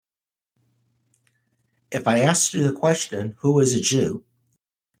If I asked you the question, who is a Jew?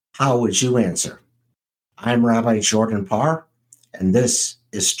 How would you answer? I'm Rabbi Jordan Parr, and this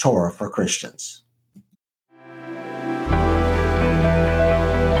is Torah for Christians.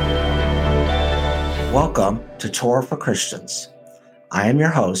 Welcome to Torah for Christians. I am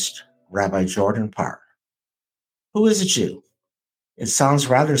your host, Rabbi Jordan Parr. Who is a Jew? It sounds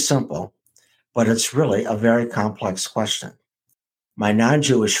rather simple, but it's really a very complex question. My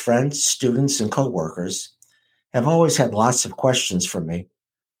non-Jewish friends, students, and coworkers have always had lots of questions for me,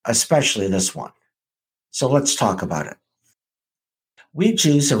 especially this one. So let's talk about it. We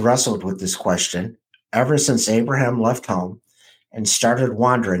Jews have wrestled with this question ever since Abraham left home and started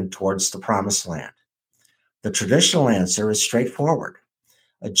wandering towards the Promised Land. The traditional answer is straightforward.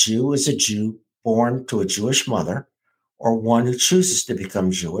 A Jew is a Jew born to a Jewish mother or one who chooses to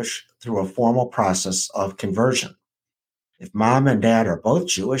become Jewish through a formal process of conversion. If mom and dad are both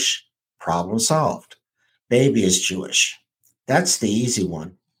Jewish, problem solved. Baby is Jewish. That's the easy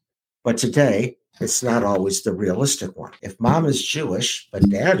one. But today, it's not always the realistic one. If mom is Jewish, but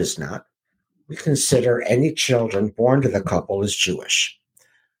dad is not, we consider any children born to the couple as Jewish.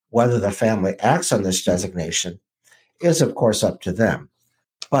 Whether the family acts on this designation is, of course, up to them,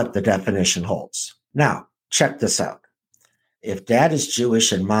 but the definition holds. Now, check this out. If dad is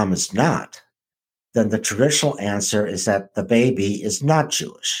Jewish and mom is not, then the traditional answer is that the baby is not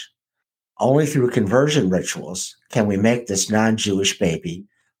Jewish. Only through conversion rituals can we make this non-Jewish baby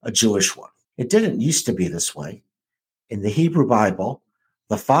a Jewish one. It didn't used to be this way. In the Hebrew Bible,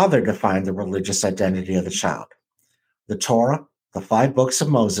 the father defined the religious identity of the child. The Torah, the 5 books of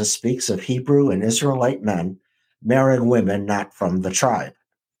Moses, speaks of Hebrew and Israelite men marrying women not from the tribe.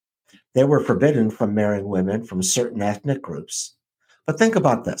 They were forbidden from marrying women from certain ethnic groups. But think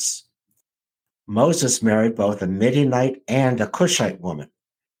about this. Moses married both a Midianite and a Cushite woman.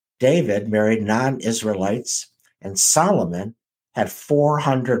 David married non-Israelites, and Solomon had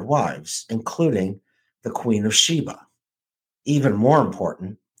 400 wives, including the Queen of Sheba. Even more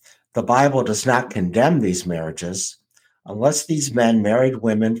important, the Bible does not condemn these marriages unless these men married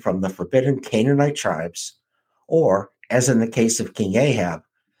women from the forbidden Canaanite tribes, or, as in the case of King Ahab,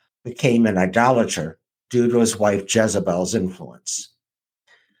 became an idolater due to his wife Jezebel's influence.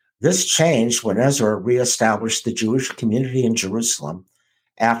 This changed when Ezra reestablished the Jewish community in Jerusalem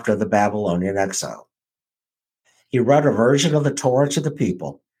after the Babylonian exile. He read a version of the Torah to the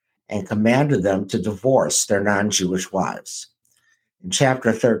people and commanded them to divorce their non-Jewish wives. In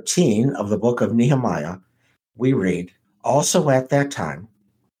chapter 13 of the book of Nehemiah, we read, "Also at that time,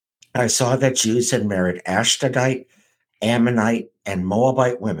 I saw that Jews had married Ashdodite, Ammonite, and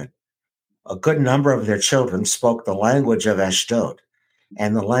Moabite women. A good number of their children spoke the language of Ashdod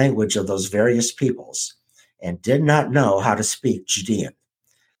and the language of those various peoples, and did not know how to speak Judean.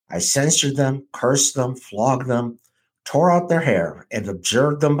 I censured them, cursed them, flogged them, tore out their hair, and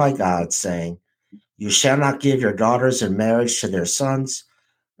abjured them by God, saying, 'You shall not give your daughters in marriage to their sons,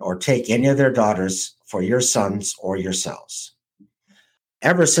 or take any of their daughters for your sons or yourselves.'"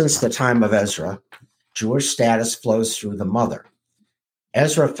 Ever since the time of Ezra, Jewish status flows through the mother.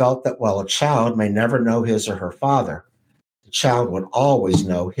 Ezra felt that while a child may never know his or her father, the child would always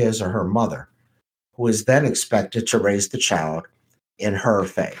know his or her mother, who is then expected to raise the child in her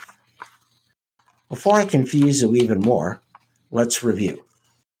faith. Before I confuse you even more, let's review.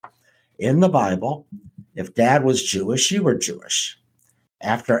 In the Bible, if dad was Jewish, you were Jewish.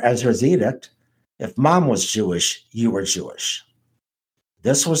 After Ezra's edict, if mom was Jewish, you were Jewish.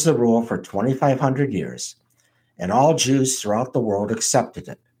 This was the rule for 2,500 years, and all Jews throughout the world accepted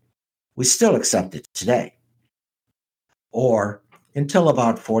it. We still accept it today, or until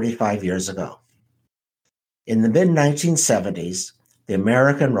about 45 years ago. In the mid-1970s, the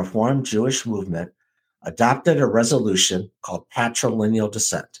American Reformed Jewish movement adopted a resolution called patrilineal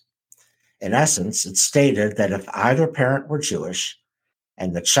descent. In essence, it stated that if either parent were Jewish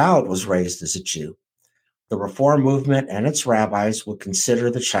and the child was raised as a Jew, the Reform movement and its rabbis would consider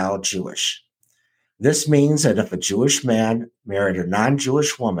the child Jewish. This means that if a Jewish man married a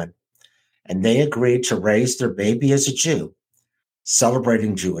non-Jewish woman and they agreed to raise their baby as a Jew,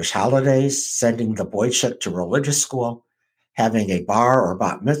 celebrating Jewish holidays, sending the boy chick to religious school, having a bar or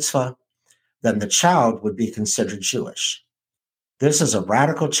bat mitzvah, then the child would be considered Jewish. This is a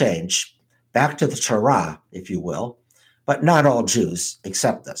radical change, back to the Torah, if you will, but not all Jews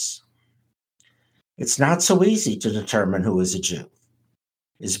accept this. It's not so easy to determine who is a Jew.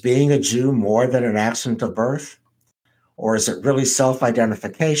 Is being a Jew more than an accident of birth? Or is it really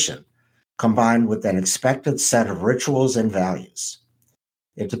self-identification combined with an expected set of rituals and values?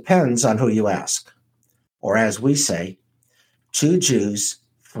 It depends on who you ask. Or as we say, 2 Jews,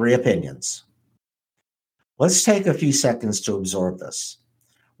 3 opinions. Let's take a few seconds to absorb this.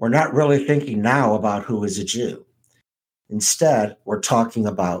 We're not really thinking now about who is a Jew. Instead, we're talking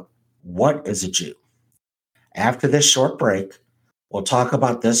about what is a Jew. After this short break, we'll talk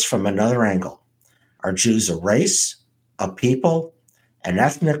about this from another angle. Are Jews a race, a people, an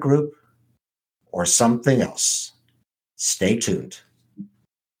ethnic group, or something else? Stay tuned.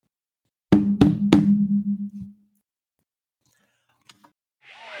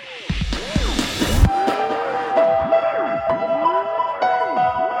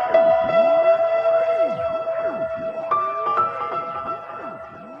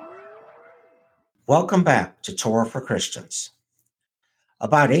 Welcome back to Torah for Christians.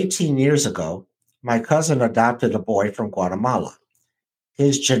 About 18 years ago, my cousin adopted a boy from Guatemala.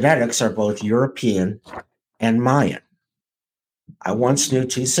 His genetics are both European and Mayan. I once knew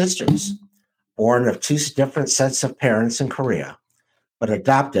two sisters, born of two different sets of parents in Korea, but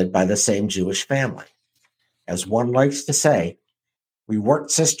adopted by the same Jewish family. As one likes to say, we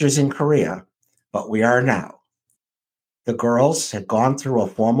weren't sisters in Korea, but we are now. The girls had gone through a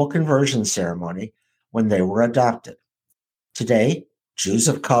formal conversion ceremony when they were adopted. Today, Jews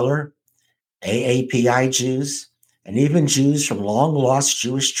of color, AAPI Jews, and even Jews from long-lost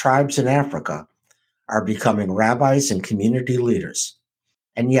Jewish tribes in Africa are becoming rabbis and community leaders.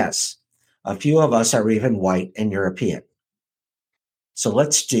 And yes, a few of us are even white and European. So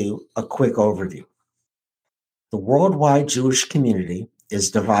let's do a quick overview. The worldwide Jewish community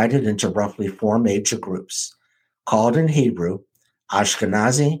is divided into roughly four major groups, called in Hebrew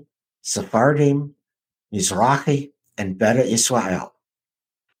Ashkenazi, Sephardim, Mizrahi, and Beta Israel.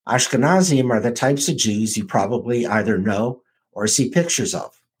 Ashkenazim are the types of Jews you probably either know or see pictures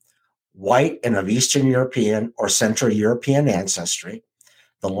of. White and of Eastern European or Central European ancestry,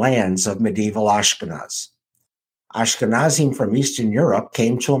 the lands of medieval Ashkenaz. Ashkenazim from Eastern Europe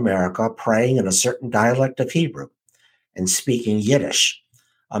came to America praying in a certain dialect of Hebrew and speaking Yiddish,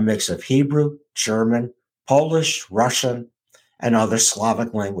 a mix of Hebrew, German, Polish, Russian, and other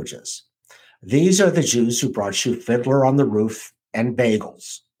Slavic languages. These are the Jews who brought you Fiddler on the Roof and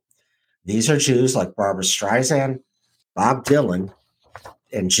bagels. These are Jews like Barbra Streisand, Bob Dylan,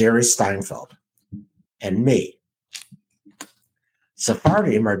 and Jerry Steinfeld, and me.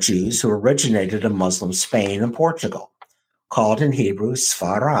 Sephardim are Jews who originated in Muslim Spain and Portugal, called in Hebrew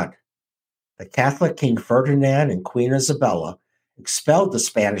Sfarad. The Catholic King Ferdinand and Queen Isabella expelled the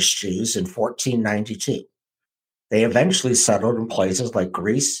Spanish Jews in 1492. They eventually settled in places like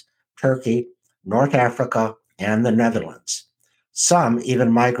Greece, Turkey, North Africa, and the Netherlands. Some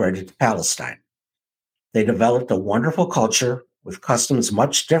even migrated to Palestine. They developed a wonderful culture with customs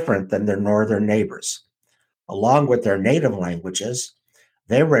much different than their northern neighbors. Along with their native languages,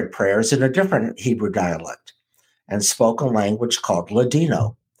 they read prayers in a different Hebrew dialect and spoke a language called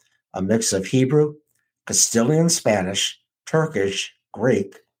Ladino, a mix of Hebrew, Castilian Spanish, Turkish,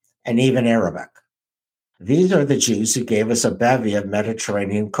 Greek, and even Arabic. These are the Jews who gave us a bevy of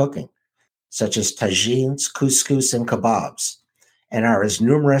Mediterranean cooking, such as tagines, couscous, and kebabs, and are as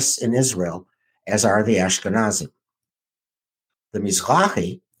numerous in Israel as are the Ashkenazim. The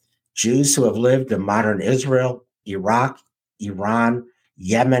Mizrahi, Jews who have lived in modern Israel, Iraq, Iran,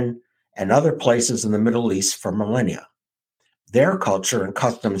 Yemen, and other places in the Middle East for millennia. Their culture and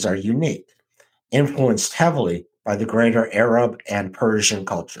customs are unique, influenced heavily by the greater Arab and Persian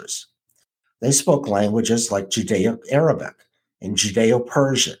cultures. They spoke languages like Judeo-Arabic and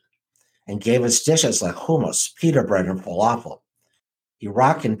Judeo-Persian, and gave us dishes like hummus, pita bread, and falafel.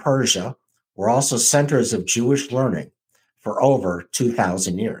 Iraq and Persia were also centers of Jewish learning for over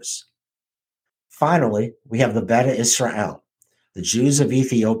 2,000 years. Finally, we have the Beta Israel, the Jews of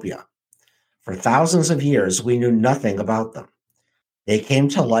Ethiopia. For thousands of years, we knew nothing about them. They came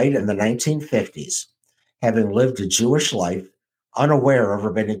to light in the 1950s, having lived a Jewish life unaware of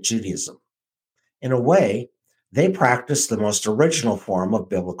Rabbinic Judaism. In a way, they practiced the most original form of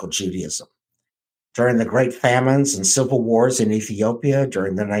biblical Judaism. During the great famines and civil wars in Ethiopia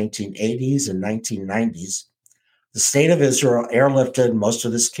during the 1980s and 1990s, the state of Israel airlifted most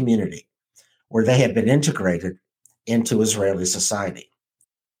of this community, where they had been integrated into Israeli society.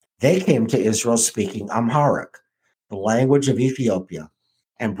 They came to Israel speaking Amharic, the language of Ethiopia,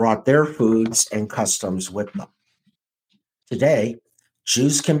 and brought their foods and customs with them. Today,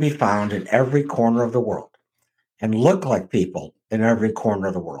 Jews can be found in every corner of the world and look like people in every corner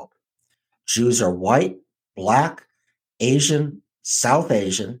of the world. Jews are white, black, Asian, South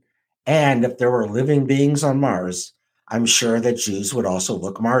Asian, and if there were living beings on Mars, I'm sure that Jews would also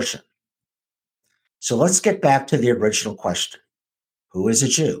look Martian. So let's get back to the original question. Who is a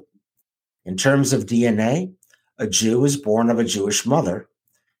Jew? In terms of DNA, a Jew is born of a Jewish mother,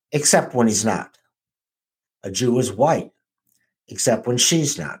 except when he's not. A Jew is white, except when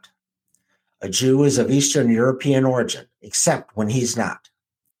she's not. A Jew is of Eastern European origin, except when he's not.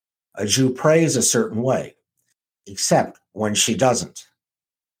 A Jew prays a certain way, except when she doesn't.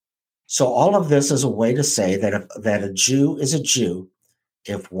 So all of this is a way to say that a Jew is a Jew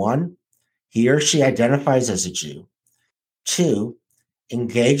if 1, he or she identifies as a Jew, 2,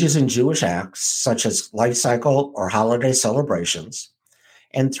 engages in Jewish acts such as life cycle or holiday celebrations,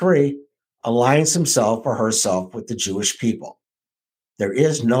 and 3, aligns himself or herself with the Jewish people. There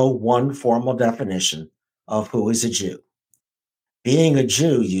is no one formal definition of who is a Jew. Being a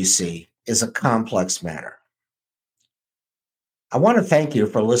Jew, you see, is a complex matter. I want to thank you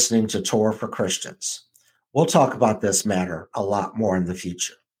for listening to Torah for Christians. We'll talk about this matter a lot more in the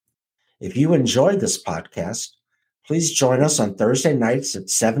future. If you enjoyed this podcast, please join us on Thursday nights at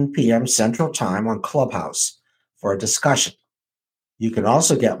 7 p.m. Central Time on Clubhouse for a discussion. You can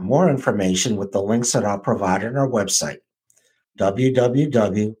also get more information with the links that I'll provide on our website,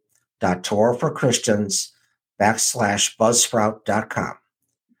 www.torahforchristians.buzzsprout.com.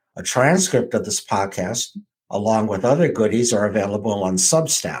 A transcript of this podcast, along with other goodies, are available on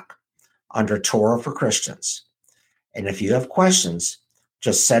Substack under Torah for Christians. And if you have questions,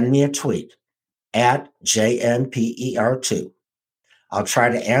 just send me a tweet at JNPER2. I'll try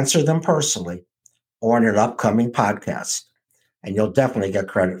to answer them personally or in an upcoming podcast, and you'll definitely get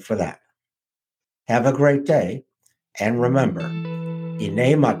credit for that. Have a great day, and remember,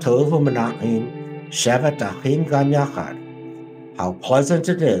 Inei matov u'menachim shevet achim gam yachad. How pleasant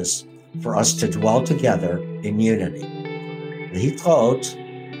it is for us to dwell together in unity. L'hitraot,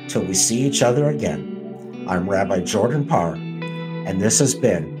 till we see each other again. I'm Rabbi Jordan Parr, and this has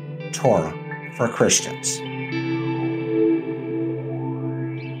been Torah for Christians.